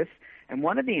religious, and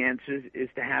one of the answers is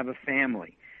to have a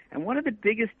family. And one of the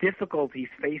biggest difficulties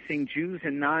facing Jews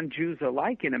and non-Jews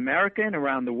alike in America and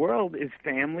around the world is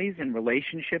families and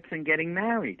relationships and getting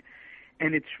married.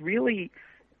 And it's really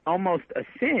almost a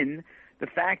sin, the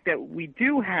fact that we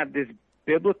do have this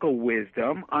biblical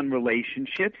wisdom on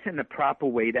relationships and the proper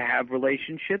way to have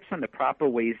relationships, on the proper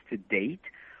ways to date,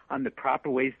 on the proper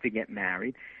ways to get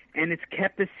married, and it's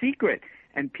kept a secret.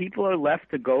 And people are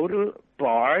left to go to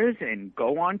bars and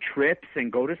go on trips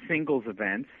and go to singles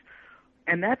events,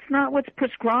 and that's not what's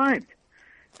prescribed.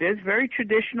 There's very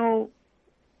traditional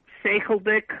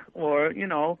seichelic or,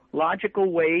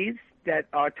 logical ways that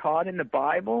are taught in the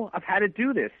Bible of how to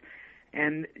do this.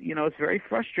 And, it's very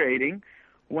frustrating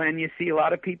when you see a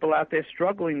lot of people out there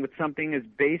struggling with something as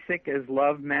basic as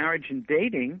love, marriage, and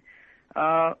dating,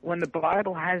 when the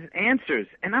Bible has answers.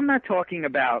 And I'm not talking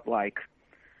about,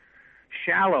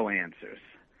 shallow answers.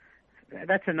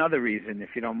 That's another reason,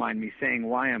 if you don't mind me saying,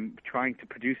 why I'm trying to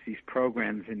produce these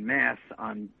programs en masse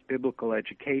on biblical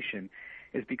education,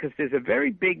 is because there's a very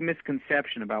big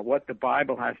misconception about what the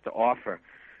Bible has to offer.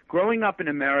 Growing up in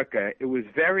America, it was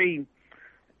very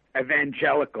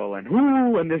evangelical and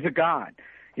there's a God,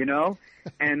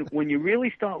 And when you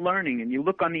really start learning and you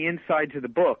look on the insides of the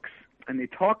books, and they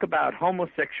talk about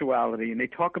homosexuality, and they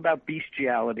talk about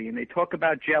bestiality, and they talk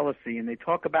about jealousy, and they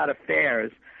talk about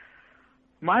affairs,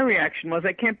 my reaction was,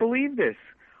 I can't believe this.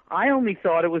 I only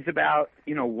thought it was about,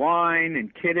 wine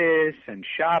and kiddush and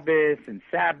Shabbos and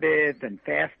Sabbath and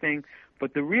fasting.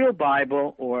 But the real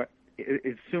Bible, or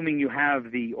assuming you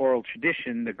have the oral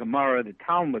tradition, the Gemara, the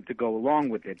Talmud to go along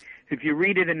with it, if you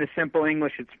read it in the simple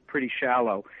English, it's pretty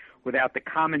shallow, without the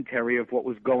commentary of what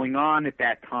was going on at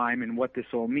that time and what this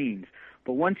all means.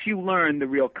 But once you learn the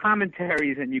real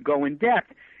commentaries and you go in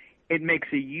depth, it makes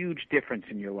a huge difference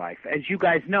in your life. As you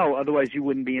guys know, otherwise you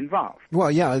wouldn't be involved.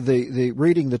 Well, yeah, the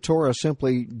reading the Torah,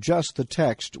 simply just the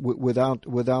text, without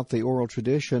the oral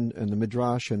tradition and the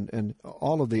Midrash and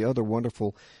all of the other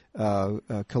wonderful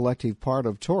collective part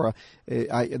of Torah.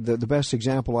 The best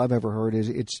example I've ever heard is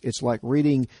it's like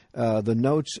reading the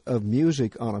notes of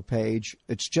music on a page.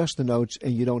 It's just the notes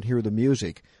and you don't hear the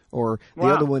music. Or the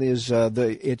other one is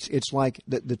it's like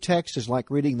the text is like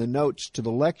reading the notes to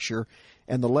the lecture,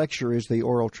 and the lecture is the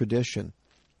oral tradition.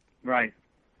 Right.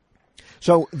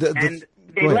 So they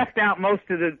left out most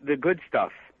of the good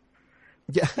stuff.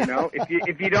 Yeah.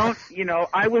 If you don't,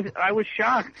 I was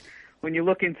shocked when you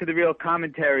look into the real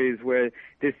commentaries where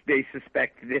they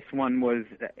suspect this one was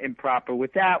improper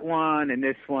with that one and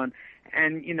this one,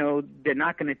 and they're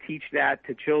not going to teach that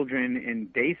to children in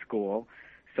day school.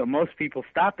 So most people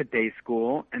stop at day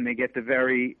school and they get the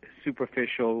very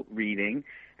superficial reading,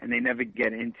 and they never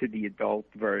get into the adult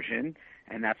version.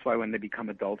 And that's why when they become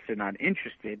adults, they're not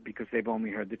interested because they've only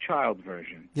heard the child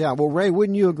version. Yeah, well, Ray,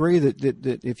 wouldn't you agree that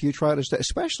if you try to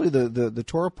especially the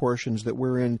Torah portions that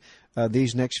we're in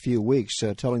these next few weeks,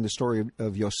 telling the story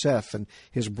of Yosef and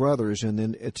his brothers, and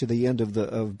then to the end of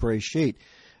Breshit,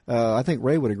 I think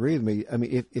Ray would agree with me. I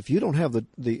mean, if you don't have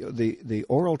the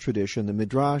oral tradition, the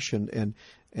Midrash, and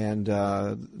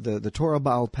the Torah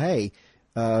Baal Peh,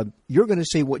 you're going to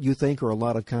see what you think are a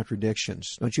lot of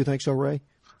contradictions. Don't you think so, Ray?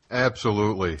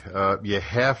 Absolutely. You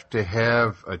have to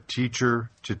have a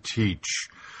teacher to teach.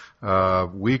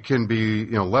 we can be,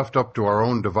 left up to our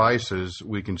own devices.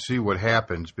 We can see what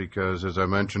happens because, as I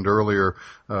mentioned earlier,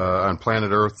 on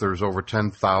planet Earth, there's over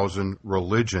 10,000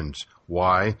 religions.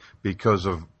 Why? Because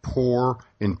of poor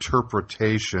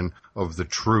interpretation of the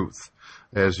truth.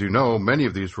 As you know, many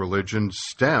of these religions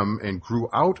stem and grew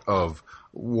out of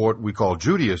what we call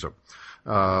Judaism.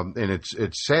 And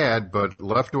it's sad, but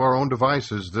left to our own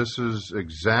devices, this is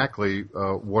exactly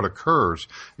what occurs.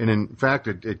 And in fact,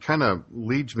 it kind of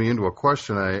leads me into a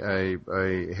question I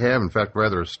have, in fact,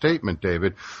 rather a statement,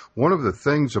 David. One of the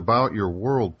things about your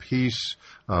World Peace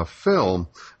film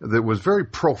that was very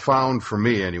profound for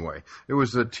me anyway, it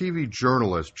was the TV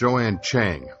journalist Joanne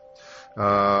Chang,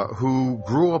 who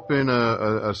grew up in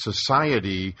a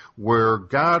society where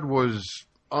God was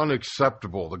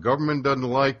unacceptable. The government doesn't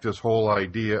like this whole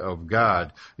idea of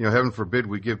God. Heaven forbid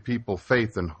we give people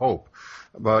faith and hope.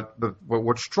 But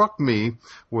what struck me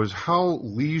was how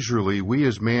leisurely we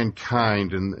as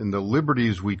mankind and the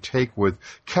liberties we take with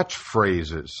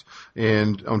catchphrases.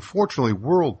 And unfortunately,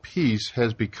 world peace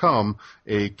has become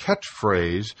a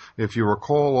catchphrase. If you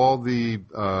recall all the,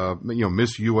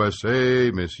 Miss USA,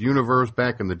 Miss Universe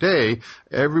back in the day,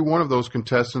 every one of those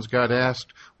contestants got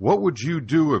asked, what would you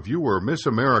do if you were Miss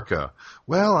America?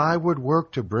 Well, I would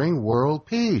work to bring world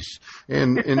peace.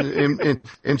 And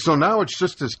so now it's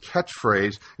just this catchphrase.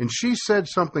 And she said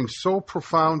something so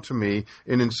profound to me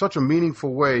and in such a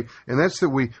meaningful way, and that's that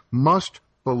we must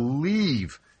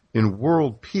believe in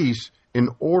world peace in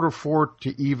order for it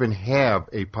to even have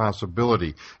a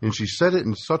possibility. And she said it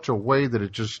in such a way that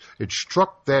it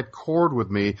struck that chord with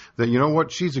me that, you know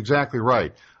what, she's exactly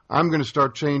right. I'm going to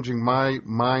start changing my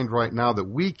mind right now that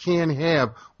we can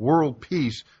have world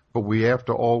peace, but we have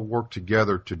to all work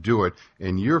together to do it.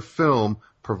 And your film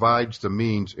provides the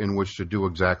means in which to do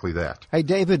exactly that. Hey,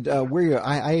 David,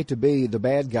 I hate to be the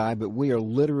bad guy, but we are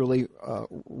literally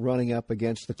running up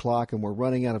against the clock, and we're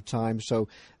running out of time, so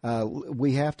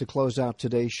we have to close out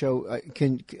today's show.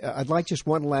 I'd like just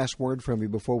one last word from you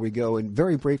before we go, and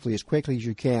very briefly, as quickly as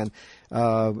you can,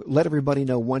 let everybody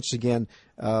know once again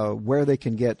where they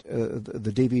can get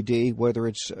the DVD,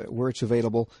 where it's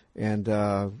available, and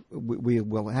we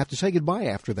will have to say goodbye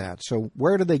after that. So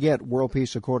where do they get World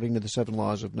Peace According to the Seven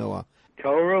Laws of Noah?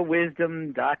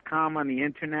 TorahWisdom.com on the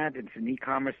internet. It's an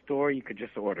e-commerce store. You could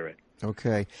just order it.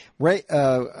 Okay. Ray,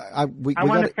 I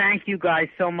want to thank you guys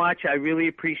so much. I really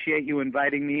appreciate you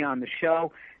inviting me on the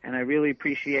show, and I really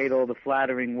appreciate all the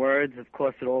flattering words. Of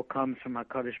course, it all comes from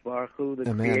HaKadosh Baruch Hu,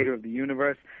 the creator of the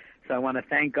universe. So I want to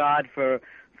thank God for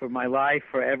my life,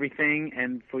 for everything,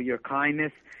 and for your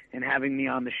kindness in having me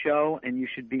on the show. And you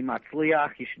should be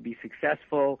matzliach. You should be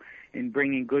successful in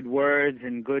bringing good words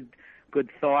and good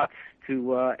thoughts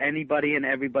to anybody and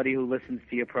everybody who listens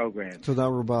to your program. Toda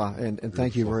Rabah, and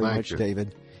thank you very much,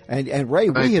 David. And Ray,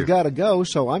 we have got to go,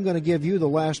 so I'm going to give you the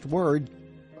last word.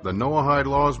 The Noahide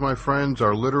laws, my friends,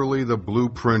 are literally the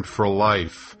blueprint for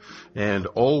life. And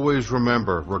always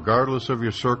remember, regardless of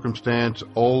your circumstance,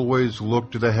 always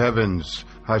look to the heavens.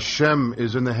 Hashem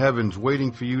is in the heavens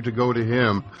waiting for you to go to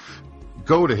Him.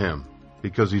 Go to Him,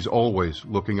 because He's always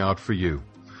looking out for you.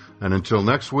 And until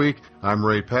next week, I'm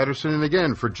Ray Patterson, and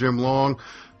again, for Jim Long,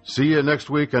 see you next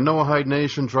week on Noahide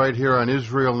Nations right here on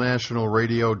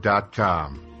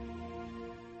IsraelNationalRadio.com.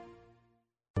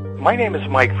 My name is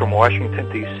Mike from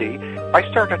Washington, D.C. I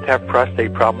started to have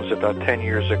prostate problems about 10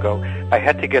 years ago. I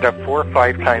had to get up 4 or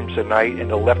 5 times a night, and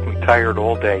it left me tired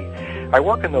all day. I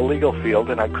work in the legal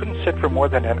field, and I couldn't sit for more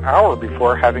than an hour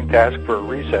before having to ask for a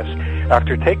recess.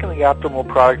 After taking the Optimal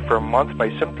product for a month, my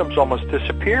symptoms almost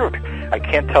disappeared. I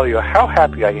can't tell you how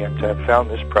happy I am to have found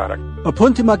this product.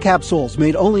 Apuntima capsules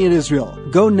made only in Israel.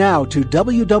 Go now to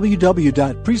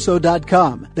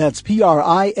www.priso.com. That's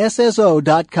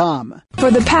PRISSO.com.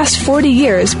 For the past 40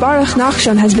 years, Baruch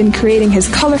Nachshon has been creating his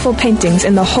colorful paintings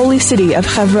in the holy city of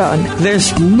Hebron.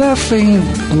 There's nothing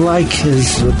like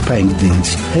his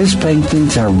paintings. His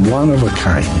paintings are one of a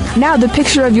kind. Now the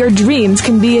picture of your dreams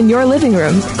can be in your living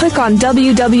room. Click on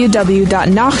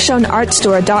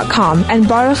www.nachshonartstore.com and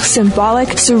Baruch's symbolic,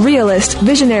 surrealist,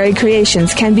 visionary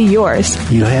creations can be yours.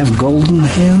 You have golden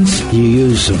hands, you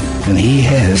use them, and he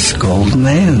has golden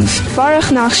hands. Baruch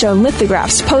Nachshon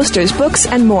lithographs, posters, books,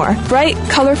 and more. Bright,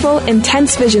 colorful,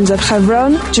 intense visions of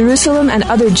Hebron, Jerusalem, and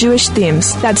other Jewish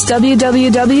themes. That's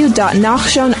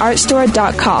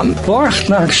www.nachshonartstore.com. Baruch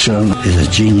Nachshon is a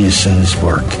genius in his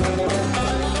work.